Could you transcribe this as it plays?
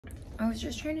I was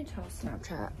just trying to tell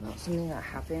Snapchat about something that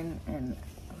happened, and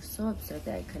I was so upset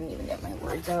that I couldn't even get my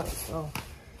words out. So,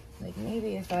 like,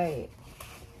 maybe if I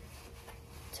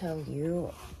tell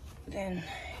you, then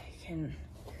I can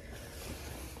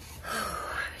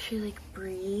actually, like,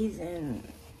 breathe. And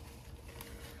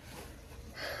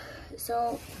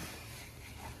so,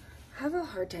 I have a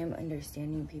hard time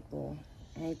understanding people,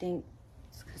 and I think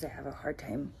it's because I have a hard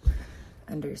time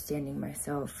understanding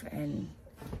myself. And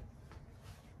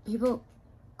people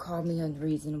call me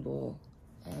unreasonable,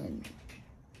 and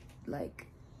like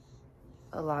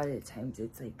a lot of the times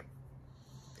it's like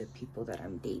the people that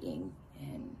I'm dating.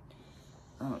 And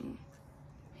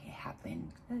it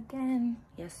happened again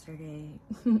yesterday.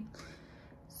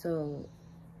 So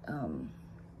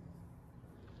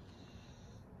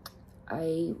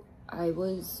I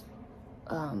was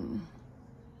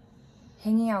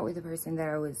hanging out with a person that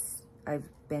I've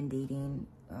been dating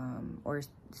or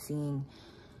seeing.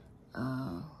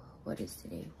 What is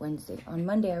today? Wednesday. On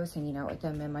Monday I was hanging out with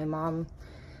them, and my mom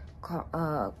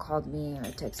called me or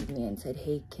texted me and said,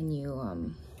 hey, can you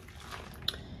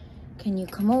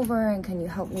come over and can you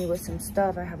help me with some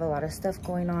stuff? I have a lot of stuff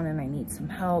going on and I need some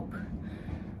help.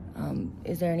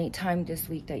 Is there any time this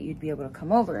week that you'd be able to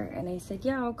come over? And I said,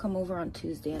 yeah, I'll come over on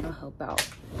Tuesday and I'll help out.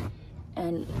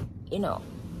 And you know,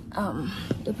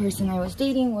 the person I was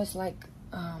dating was like,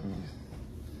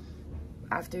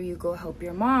 after you go help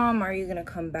your mom, are you gonna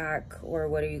come back, or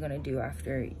what are you gonna do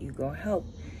after you go help?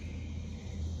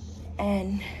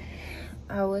 And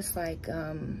I was like,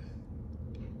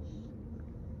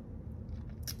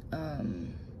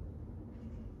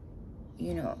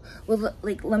 you know, well,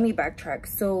 like, let me backtrack.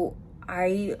 So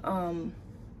I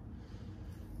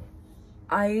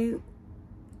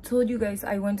told you guys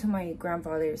I went to my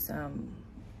grandfather's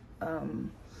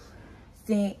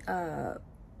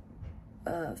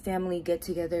family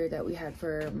get-together that we had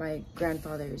for my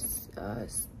grandfather's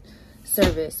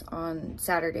service on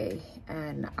Saturday.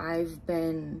 And I've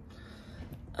been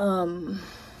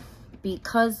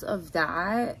because of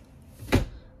that,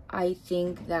 I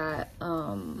think that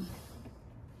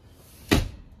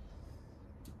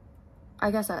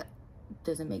I guess that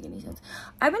doesn't make any sense.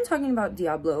 I've been talking about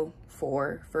Diablo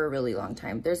 4 for a really long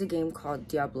time. There's a game called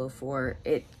Diablo 4.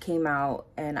 It came out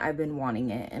and I've been wanting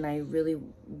it, and I really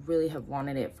have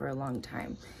wanted it for a long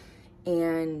time.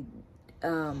 And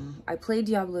I played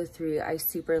Diablo 3. I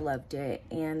super loved it.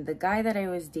 And the guy that I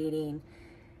was dating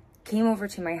came over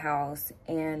to my house,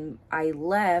 and I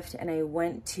left and I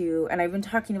went to, and I've been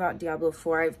talking about Diablo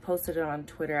 4. I've posted it on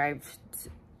Twitter. I've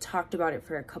talked about it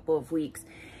for a couple of weeks,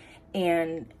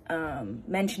 and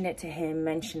mentioned it to him,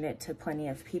 mentioned it to plenty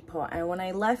of people. And when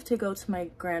I left to go to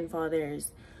my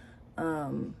grandfather's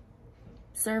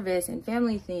service and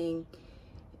family thing,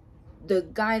 the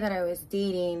guy that I was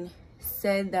dating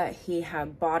said that he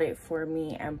had bought it for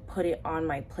me and put it on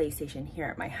my PlayStation here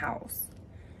at my house.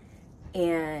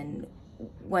 And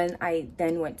when I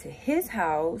then went to his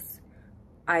house,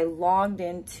 I logged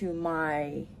into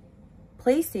my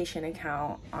PlayStation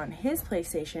account on his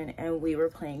PlayStation, and we were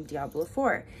playing Diablo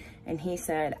 4. And he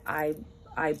said, I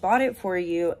bought it for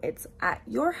you. It's at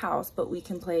your house, but we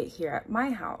can play it here at my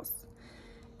house.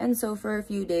 And so for a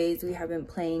few days we have been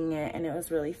playing it, and it was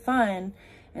really fun.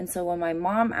 And so when my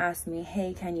mom asked me,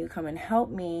 hey, can you come and help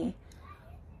me?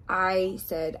 I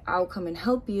said, I'll come and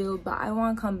help you, but I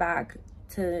want to come back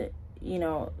to, you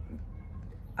know,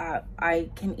 I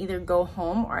can either go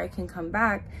home or I can come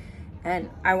back,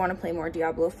 and I want to play more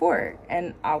Diablo 4,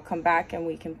 and I'll come back and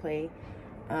we can play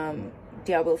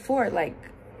Diablo 4, like,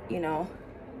 you know.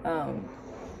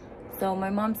 So my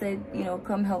mom said, you know,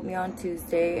 come help me on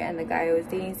Tuesday. And the guy I was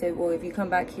dating said, well, if you come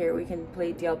back here, we can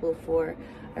play Diablo 4.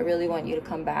 I really want you to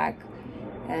come back.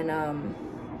 And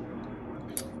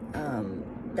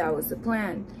that was the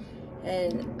plan.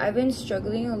 And I've been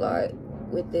struggling a lot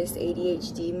with this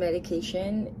ADHD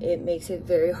medication. It makes it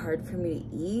very hard for me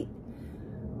to eat.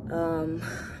 On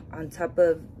top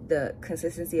of the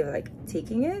consistency of like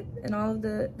taking it and all of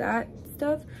that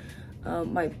stuff,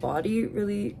 my body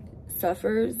really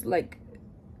suffers like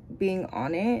being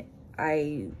on it.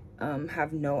 I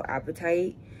have no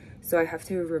appetite, so I have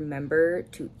to remember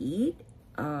to eat,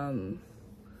 and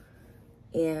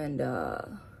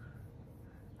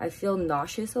I feel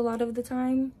nauseous a lot of the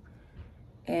time,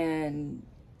 and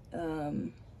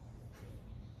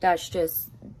that's just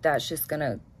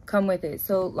gonna come with it.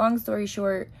 So long story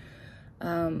short,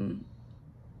 I'm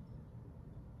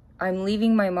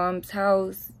leaving my mom's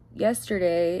house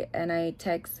yesterday, and I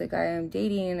text the guy I'm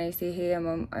dating and I say, hey, I'm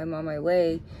on my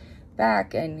way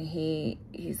back. And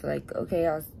he's like, okay,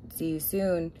 I'll see you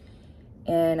soon.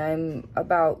 And I'm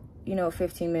about you know,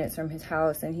 15 minutes from his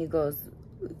house, and he goes,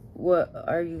 what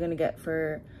are you gonna get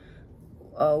for,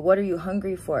 what are you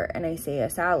hungry for? And I say, a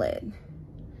salad.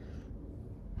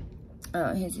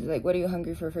 He's like, what are you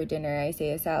hungry for dinner? I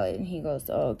say, a salad. And he goes,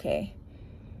 oh, okay.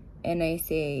 And I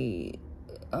say,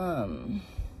 I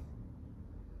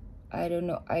don't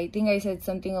know. I think I said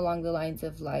something along the lines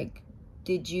of like,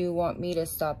 did you want me to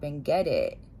stop and get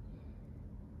it?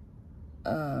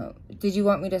 Did you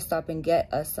want me to stop and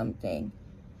get us something?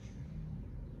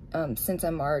 Since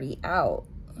I'm already out.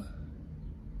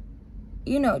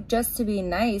 You know, just to be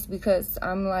nice, because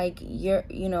I'm like, you're,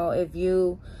 you know, if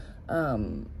you,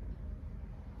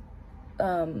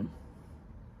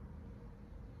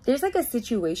 there's like a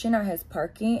situation at his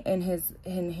parking in his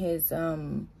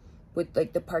with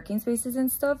like the parking spaces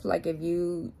and stuff. Like if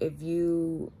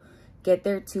you get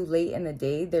there too late in the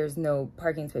day, there's no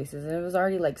parking spaces, and it was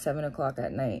already like 7 o'clock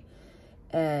at night.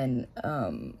 And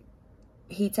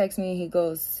he texts me, he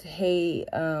goes, hey,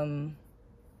 no,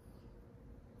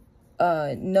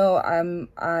 I'm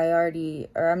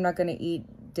not gonna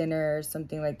eat dinner or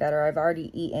something like that, or I've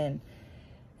already eaten.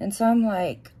 And so I'm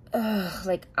like, ugh,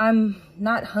 like, I'm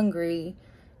not hungry.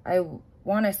 I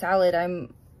want a salad.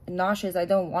 I'm nauseous. I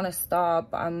don't want to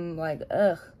stop. I'm like,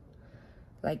 ugh,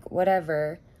 like,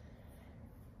 whatever.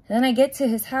 And then I get to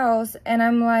his house, and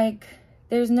I'm like,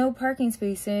 there's no parking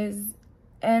spaces.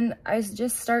 And I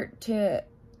just start to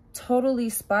totally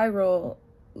spiral,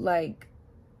 like,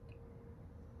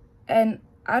 and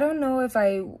I don't know if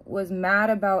I was mad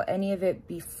about any of it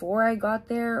before I got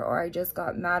there, or I just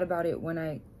got mad about it when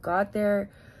I got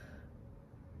there,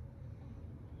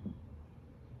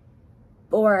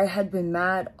 or I had been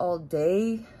mad all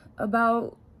day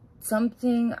about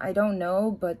something. I don't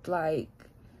know, but like,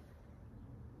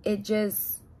 it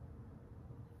just,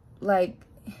 like,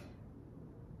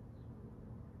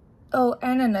 oh,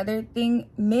 and another thing,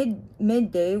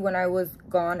 midday when I was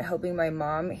gone helping my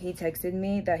mom, he texted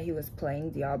me that he was playing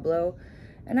Diablo.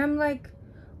 And I'm like,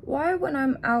 why, when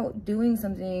I'm out doing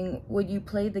something, would you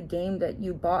play the game that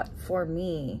you bought for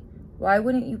me? Why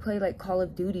wouldn't you play like Call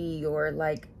of Duty or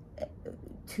like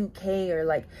 2K or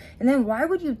like, and then why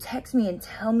would you text me and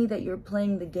tell me that you're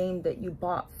playing the game that you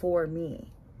bought for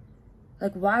me?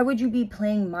 Like, why would you be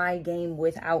playing my game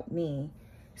without me?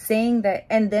 Saying that,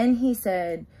 and then he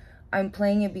said, I'm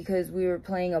playing it because we were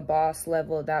playing a boss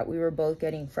level that we were both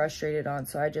getting frustrated on,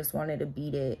 so I just wanted to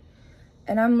beat it.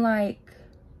 And I'm like,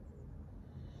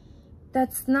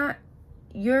 that's not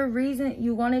your reason.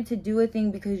 You wanted to do a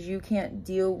thing because you can't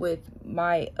deal with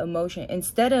my emotion.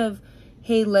 Instead of,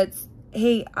 hey,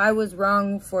 I was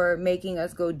wrong for making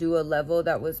us go do a level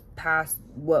that was past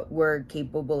what we're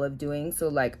capable of doing, so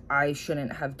like, I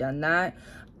shouldn't have done that.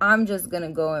 I'm just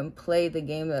gonna go and play the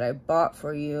game that I bought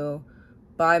for you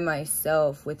by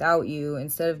myself without you,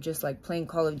 instead of just like playing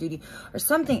Call of Duty or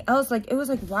something else. Like, it was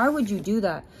like, why would you do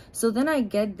that? So then I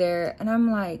get there, and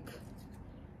I'm like,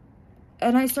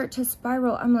 and I start to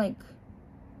spiral. I'm like,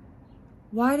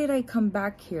 why did I come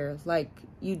back here? Like,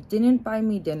 you didn't buy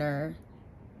me dinner.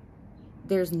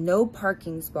 There's no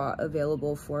parking spot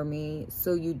available for me.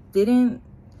 So you didn't,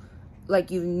 like,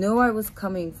 you know, I was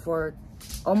coming for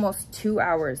almost 2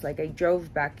 hours. Like, I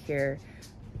drove back here,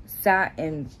 sat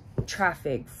in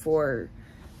traffic for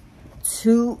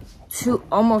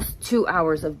almost 2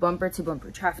 hours of bumper to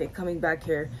bumper traffic coming back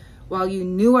here, while you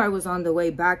knew I was on the way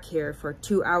back here for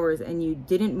 2 hours, and you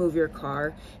didn't move your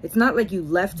car. It's not like you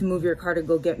left to move your car to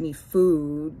go get me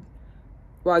food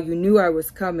while you knew I was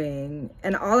coming.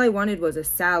 And all I wanted was a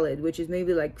salad, which is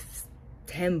maybe like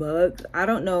 10 bucks. I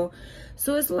don't know.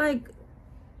 So it's like,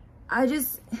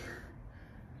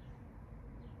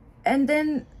 and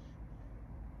then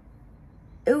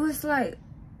it was like,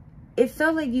 it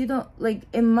felt like you don't, like,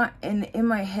 in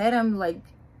my head, I'm like,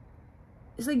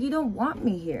 it's like, you don't want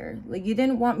me here. Like, you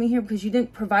didn't want me here because you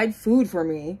didn't provide food for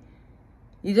me.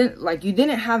 You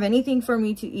didn't have anything for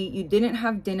me to eat. You didn't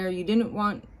have dinner. You didn't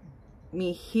want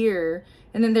me here.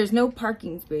 And then there's no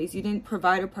parking space. You didn't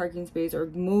provide a parking space or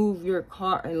move your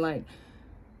car, and like,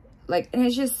 and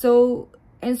it's just so,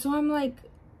 and so I'm like,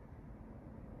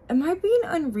 am I being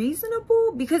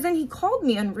unreasonable? Because then he called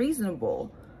me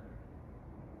unreasonable.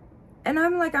 And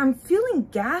I'm like, I'm feeling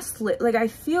gaslit. Like, I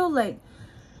feel like,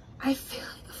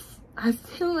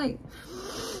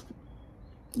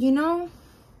 you know,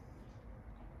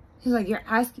 he's like, you're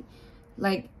asking,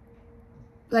 like,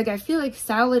 I feel like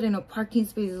salad in a parking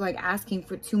space is like asking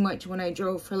for too much when I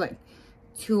drove for like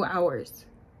 2 hours.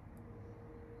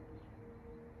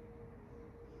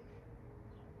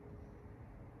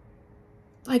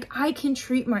 Like, I can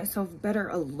treat myself better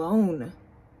alone.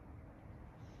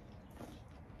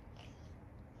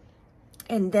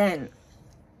 And then,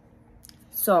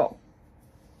 so,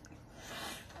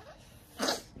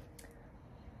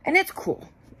 and it's cool.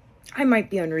 I might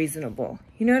be unreasonable.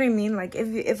 You know what I mean? Like,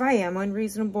 if I am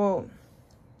unreasonable,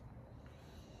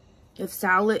 if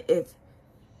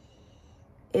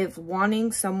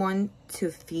wanting someone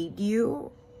to feed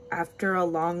you after a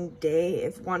long day,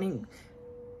 if wanting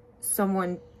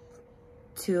someone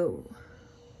to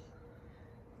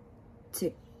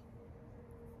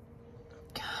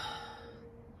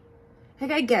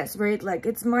like, I guess, right? Like,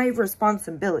 it's my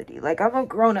responsibility. Like, I'm a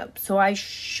grown-up, so I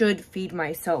should feed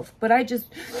myself. But I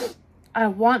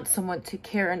want someone to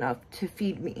care enough to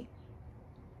feed me.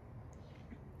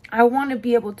 I want to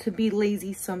be able to be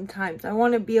lazy sometimes. I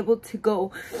want to be able to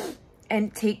go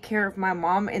and take care of my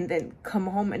mom and then come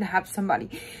home and have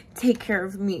somebody take care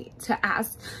of me. To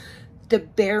ask the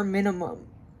bare minimum.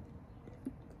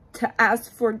 To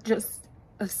ask for just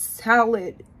a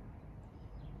salad.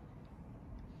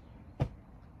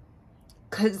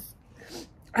 Because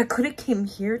I could have came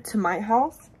here to my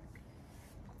house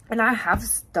and I have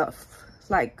stuff.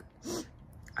 Like,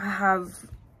 I have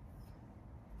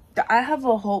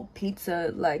a whole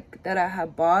pizza, like, that I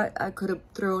have bought. I could have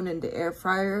thrown in the air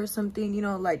fryer or something, you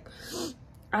know, like,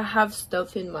 I have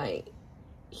stuff in my,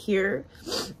 here.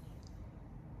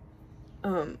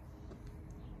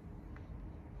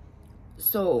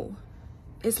 So,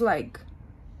 it's like,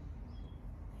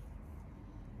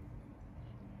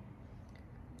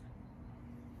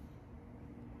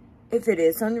 if it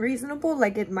is unreasonable,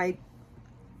 like, it might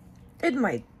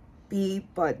be,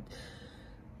 but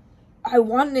I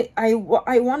want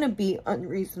to be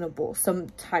unreasonable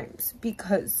sometimes,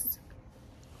 because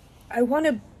I want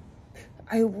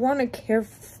to care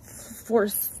for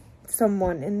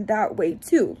someone in that way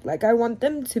too. Like, I want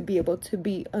them to be able to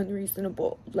be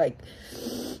unreasonable. Like,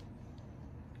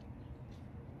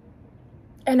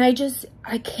 and I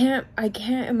can't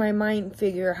in my mind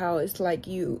figure how it's like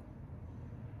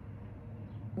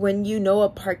when you know a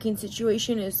parking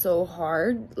situation is so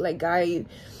hard. Like, I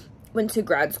went to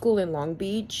grad school in Long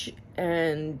Beach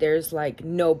and there's like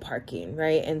no parking,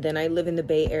 right? And then I live in the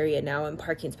Bay Area now and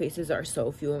parking spaces are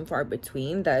so few and far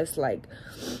between that it's like,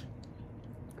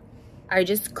 I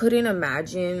just couldn't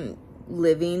imagine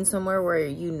living somewhere where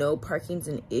you know parking's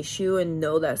an issue and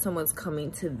know that someone's coming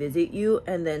to visit you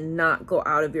and then not go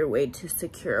out of your way to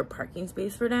secure a parking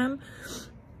space for them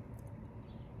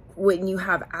when you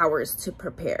have hours to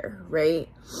prepare, right?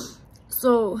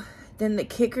 So then the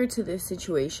kicker to this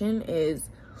situation is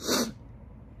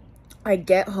I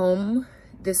get home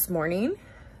this morning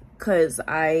because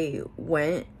I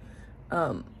went,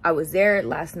 I was there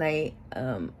last night.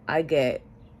 I get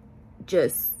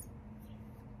just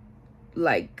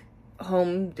like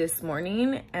home this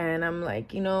morning and I'm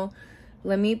like, you know,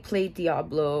 let me play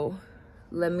Diablo.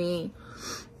 Let me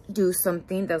do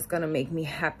something that's gonna make me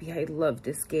happy. I love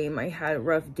this game. I had a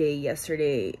rough day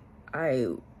yesterday. I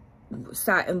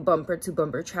sat in bumper to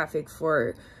bumper traffic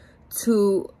for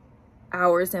 2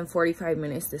 hours and 45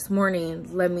 minutes this morning.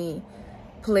 Let me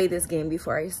play this game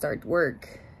before I start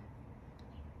work.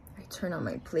 I turn on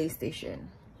my PlayStation.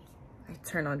 I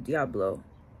turn on Diablo.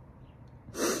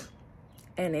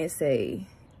 And it's a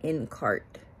in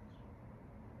cart.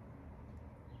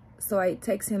 So I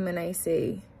text him and I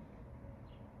say,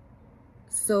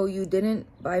 so you didn't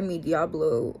buy me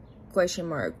Diablo, ?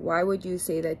 Why would you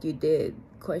say that you did, ?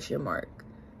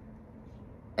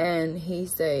 And he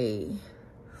say,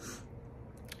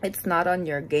 it's not on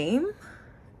your game.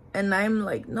 And I'm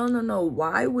like, no.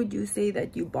 Why would you say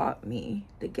that you bought me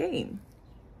the game?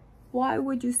 Why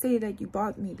would you say that you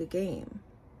bought me the game?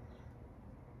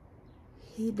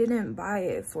 He didn't buy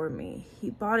it for me. He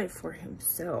bought it for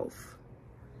himself.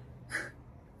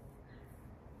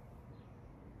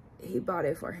 He bought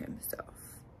it for himself.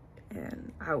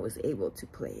 And I was able to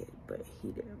play it, but he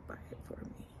didn't buy it for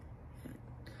me. And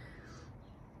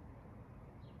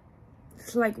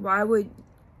it's like, why would...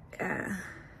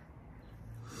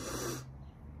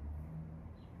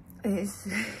 it's,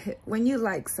 when you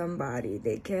like somebody,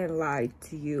 they can't lie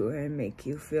to you and make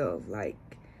you feel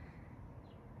like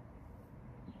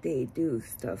they do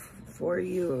stuff for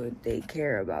you, they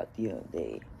care about you,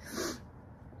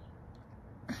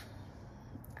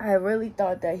 I really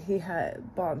thought that he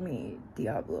had bought me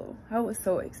Diablo. I was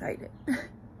so excited.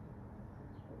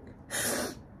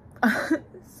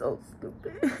 So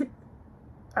stupid.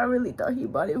 I really thought he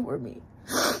bought it for me.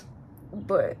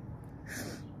 But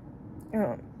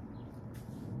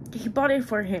he bought it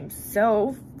for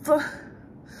himself.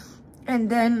 And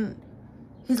then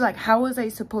he's like, how was I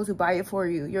supposed to buy it for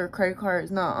you? Your credit card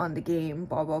is not on the game,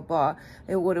 blah, blah, blah.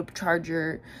 It would have charged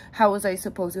your... How was I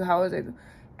supposed to...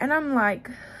 And I'm like,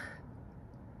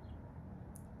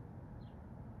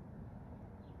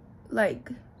 that's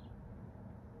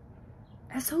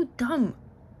so dumb.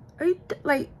 Are you,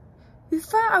 like, you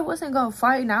thought I wasn't gonna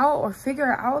find out or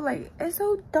figure it out? Like, it's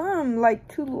so dumb, like,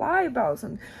 to lie about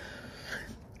something.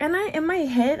 And in my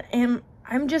head,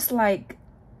 I'm just like,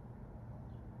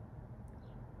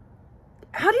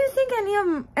 how do you think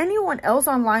anyone else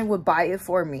online would buy it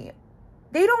for me?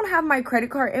 They don't have my credit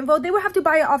card info. They would have to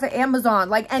buy it off of Amazon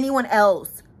like anyone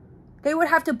else. They would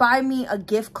have to buy me a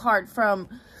gift card from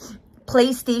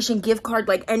PlayStation gift card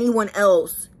like anyone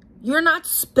else. You're not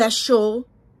special.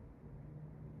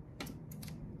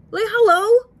 Like,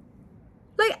 hello?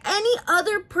 Like, any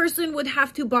other person would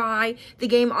have to buy the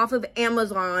game off of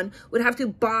Amazon, would have to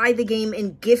buy the game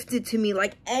and gift it to me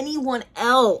like anyone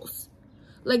else.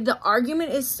 Like, the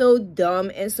argument is so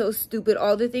dumb and so stupid.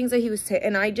 All the things that he was saying.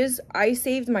 And I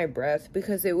saved my breath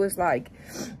because it was like,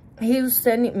 he was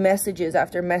sending messages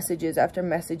after messages after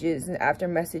messages and after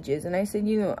messages. And I said,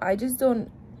 you know, I didn't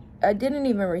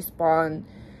even respond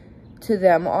to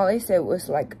them. All I said was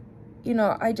like, you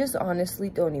know, I just honestly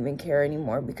don't even care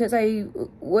anymore because I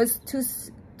was to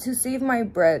save my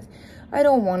breath. I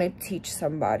don't want to teach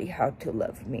somebody how to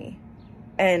love me.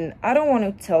 And I don't want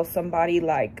to tell somebody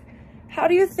like, how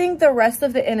do you think the rest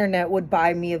of the internet would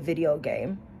buy me a video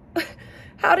game?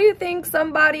 How do you think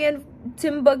somebody in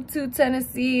Timbuktu,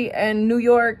 Tennessee, and New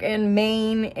York, and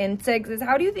Maine, and Texas,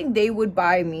 how do you think they would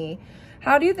buy me?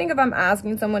 How do you think if I'm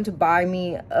asking someone to buy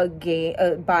me a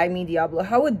game, buy me Diablo,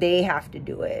 how would they have to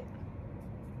do it?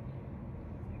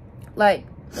 Like,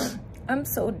 I'm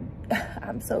so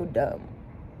dumb.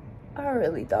 I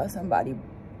really thought somebody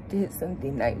did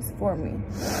something nice for me.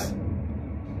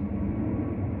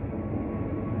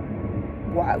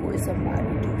 Why would somebody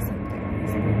do something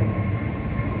nice for me?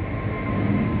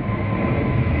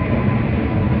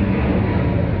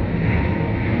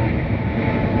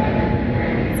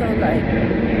 So, like,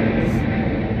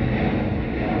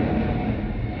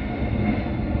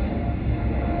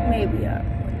 maybe I'm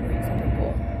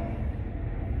unreasonable.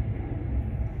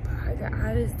 But I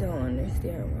just don't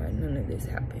understand why none of this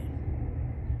happened.